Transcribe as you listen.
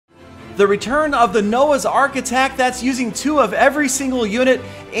The return of the Noah's Ark attack that's using 2 of every single unit,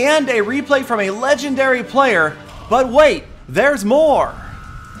 and a replay from a legendary player. But wait, there's more!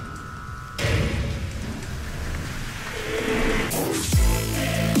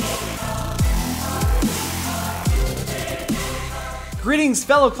 Greetings,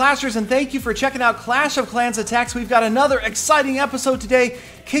 fellow Clashers, and thank you for checking out Clash of Clans Attacks. We've got another exciting episode today,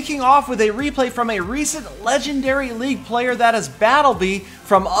 kicking off with a replay from a recent Legendary League player, that is Battlebee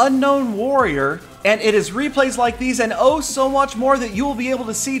from Unknown Warrior. And it is replays like these and oh so much more that you will be able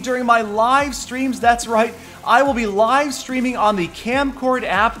to see during my live streams. That's right, I will be live streaming on the Kamcord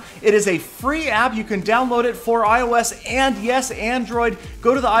app. It is a free app. You can download it for iOS and yes, Android.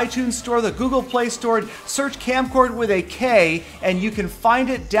 Go to the iTunes Store, the Google Play Store, search Kamcord with a K, and you can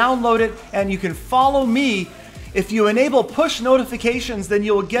find it, download it, and you can follow me. If you enable push notifications, then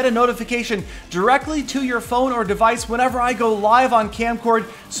you will get a notification directly to your phone or device whenever I go live on Kamcord,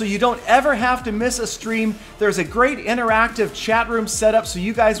 so you don't ever have to miss a stream. There's a great interactive chat room set up so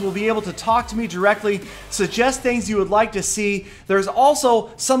you guys will be able to talk to me directly, suggest things you would like to see. There's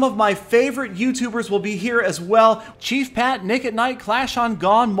also some of my favorite YouTubers will be here as well. Chief Pat, Nick at Night, Clash on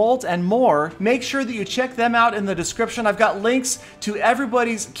Gone, Molt, and more. Make sure that you check them out in the description. I've got links to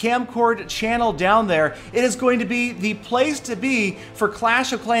everybody's Kamcord channel down there. It is going to be the place to be for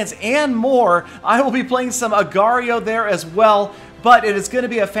Clash of Clans and more. I will be playing some Agario there as well, but it is going to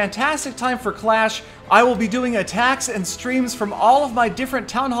be a fantastic time for Clash. I will be doing attacks and streams from all of my different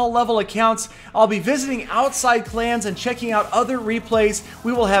Town Hall level accounts. I'll be visiting outside clans and checking out other replays.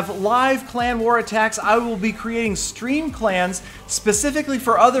 We will have live clan war attacks. I will be creating stream clans specifically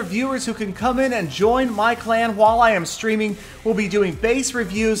for other viewers who can come in and join my clan while I am streaming. We'll be doing base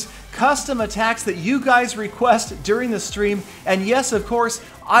reviews, custom attacks that you guys request during the stream, and yes, of course,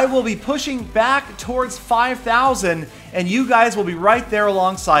 I will be pushing back towards 5,000, and you guys will be right there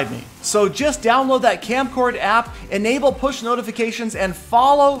alongside me. So just download that Kamcord app, enable push notifications, and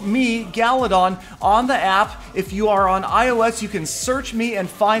follow me, Galadon, on the app. If you are on iOS, you can search me and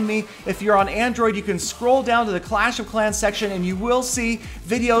find me. If you're on Android, you can scroll down to the Clash of Clans section and you will see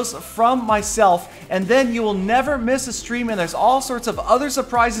videos from myself, and then you will never miss a stream, and there's all sorts of other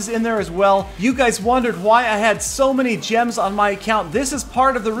surprises in there as well. You guys wondered why I had so many gems on my account. This is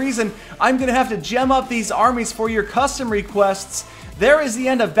part of the reason. I'm going to have to gem up these armies for your custom requests. There is the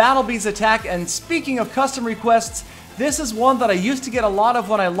end of Battlebee's attack, and speaking of custom requests, this is one that I used to get a lot of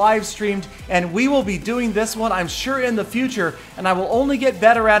when I live streamed, and we will be doing this one, I'm sure, in the future, and I will only get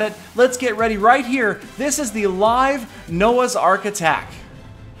better at it. Let's get ready right here. This is the live Noah's Ark attack.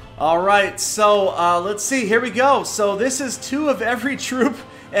 Alright, so let's see, here we go. So this is 2 of every troop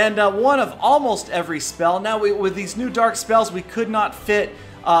and 1 of almost every spell. Now with these new dark spells, we could not fit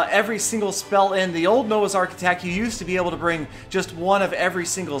every single spell in. The old Noah's Ark attack, you used to be able to bring just 1 of every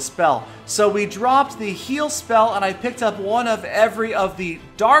single spell. So we dropped the heal spell and I picked up 1 of every of the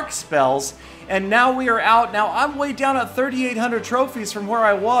dark spells, and now we are out. Now I'm way down at 3,800 trophies from where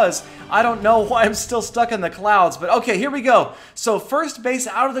I was. I don't know why I'm still stuck in the clouds, but okay, here we go. So first base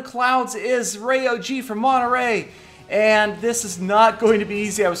out of the clouds is Ray OG from Monterey. And this is not going to be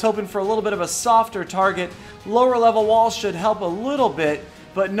easy. I was hoping for a little bit of a softer target. Lower level walls should help a little bit.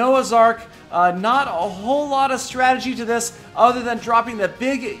 But Noah's Ark, not a whole lot of strategy to this other than dropping the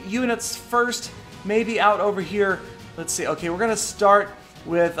big units first, maybe out over here. Let's see. Okay, we're going to start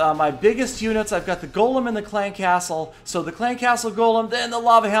with my biggest units. I've got the Golem and the Clan Castle. So the Clan Castle Golem, then the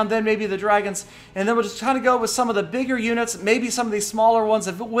Lava Hound, then maybe the Dragons. And then we'll just kind of go with some of the bigger units, maybe some of these smaller ones.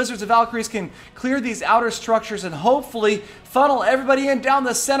 The Wizards of Valkyries can clear these outer structures and hopefully funnel everybody in down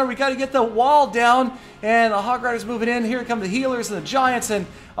the center. We got to get the wall down, and the Hog Riders moving in. Here come the healers and the giants, and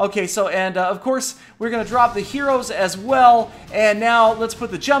okay, so, and of course, we're going to drop the heroes as well. And now let's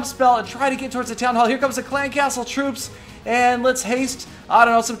put the jump spell and try to get towards the Town Hall. Here comes the Clan Castle troops, and let's haste, I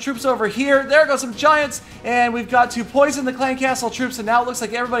don't know, some troops over here. There go some giants, and we've got to poison the Clan Castle troops, and now it looks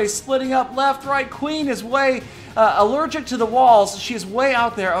like everybody's splitting up left, right. Queen is way allergic to the walls. She is way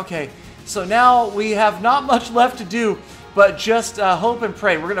out there. Okay, so now we have not much left to do, but just hope and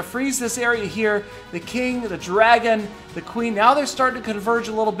pray. We're going to freeze this area here. The king, the dragon, the queen. Now they're starting to converge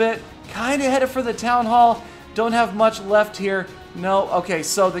a little bit. Kind of headed for the town hall. Don't have much left here. No. Okay,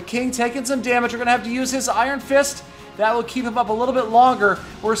 so the king taking some damage. We're going to have to use his Iron Fist. That will keep him up a little bit longer.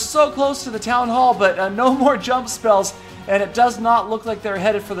 We're so close to the town hall, but no more jump spells. And it does not look like they're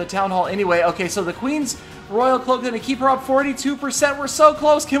headed for the town hall anyway. Okay, so the queen's royal cloak going to keep her up 42%. We're so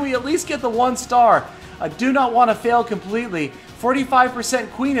close. Can we at least get the 1 star? I do not want to fail completely.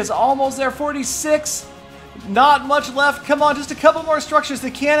 45% queen is almost there. 46. Not much left. Come on, just a couple more structures.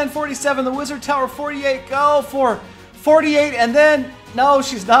 The cannon, 47. The wizard tower, 48. Go for 48. And then No,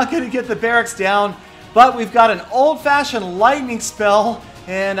 she's not going to get the barracks down. But we've got an old-fashioned lightning spell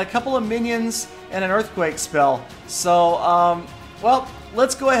and a couple of minions and an earthquake spell. So, well,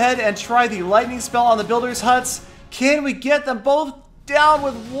 let's go ahead and try the lightning spell on the builders' huts. Can we get them both down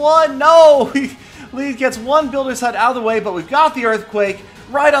with one? No! Lee gets one builder's hut out of the way, but we've got the earthquake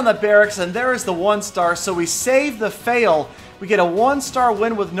right on the barracks, and there is the 1-star. So we save the fail. We get a 1-star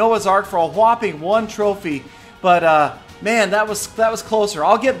win with Noah's Ark for a whopping 1 trophy. But, man, that was closer.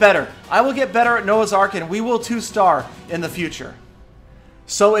 I'll get better. I will get better at Noah's Ark, and we will 2-star in the future.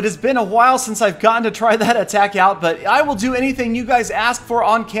 So it has been a while since I've gotten to try that attack out, but I will do anything you guys ask for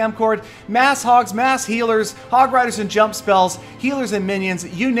on Kamcord. Mass hogs, mass healers, hog riders and jump spells, healers and minions,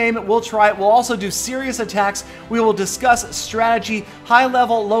 you name it, we'll try it. We'll also do serious attacks. We will discuss strategy, high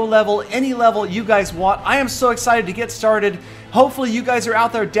level, low level, any level you guys want. I am so excited to get started. Hopefully you guys are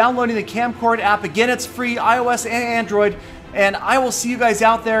out there downloading the Kamcord app. Again, it's free, iOS and Android. And I will see you guys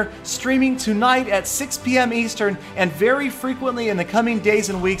out there streaming tonight at 6 p.m. Eastern and very frequently in the coming days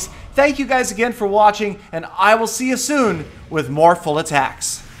and weeks. Thank you guys again for watching, and I will see you soon with more full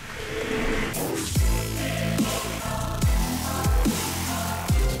attacks.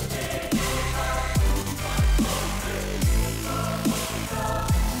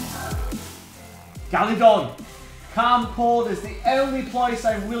 Galadon, Kamcord is the only place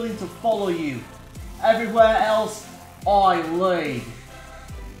I'm willing to follow you. Everywhere else, I lead.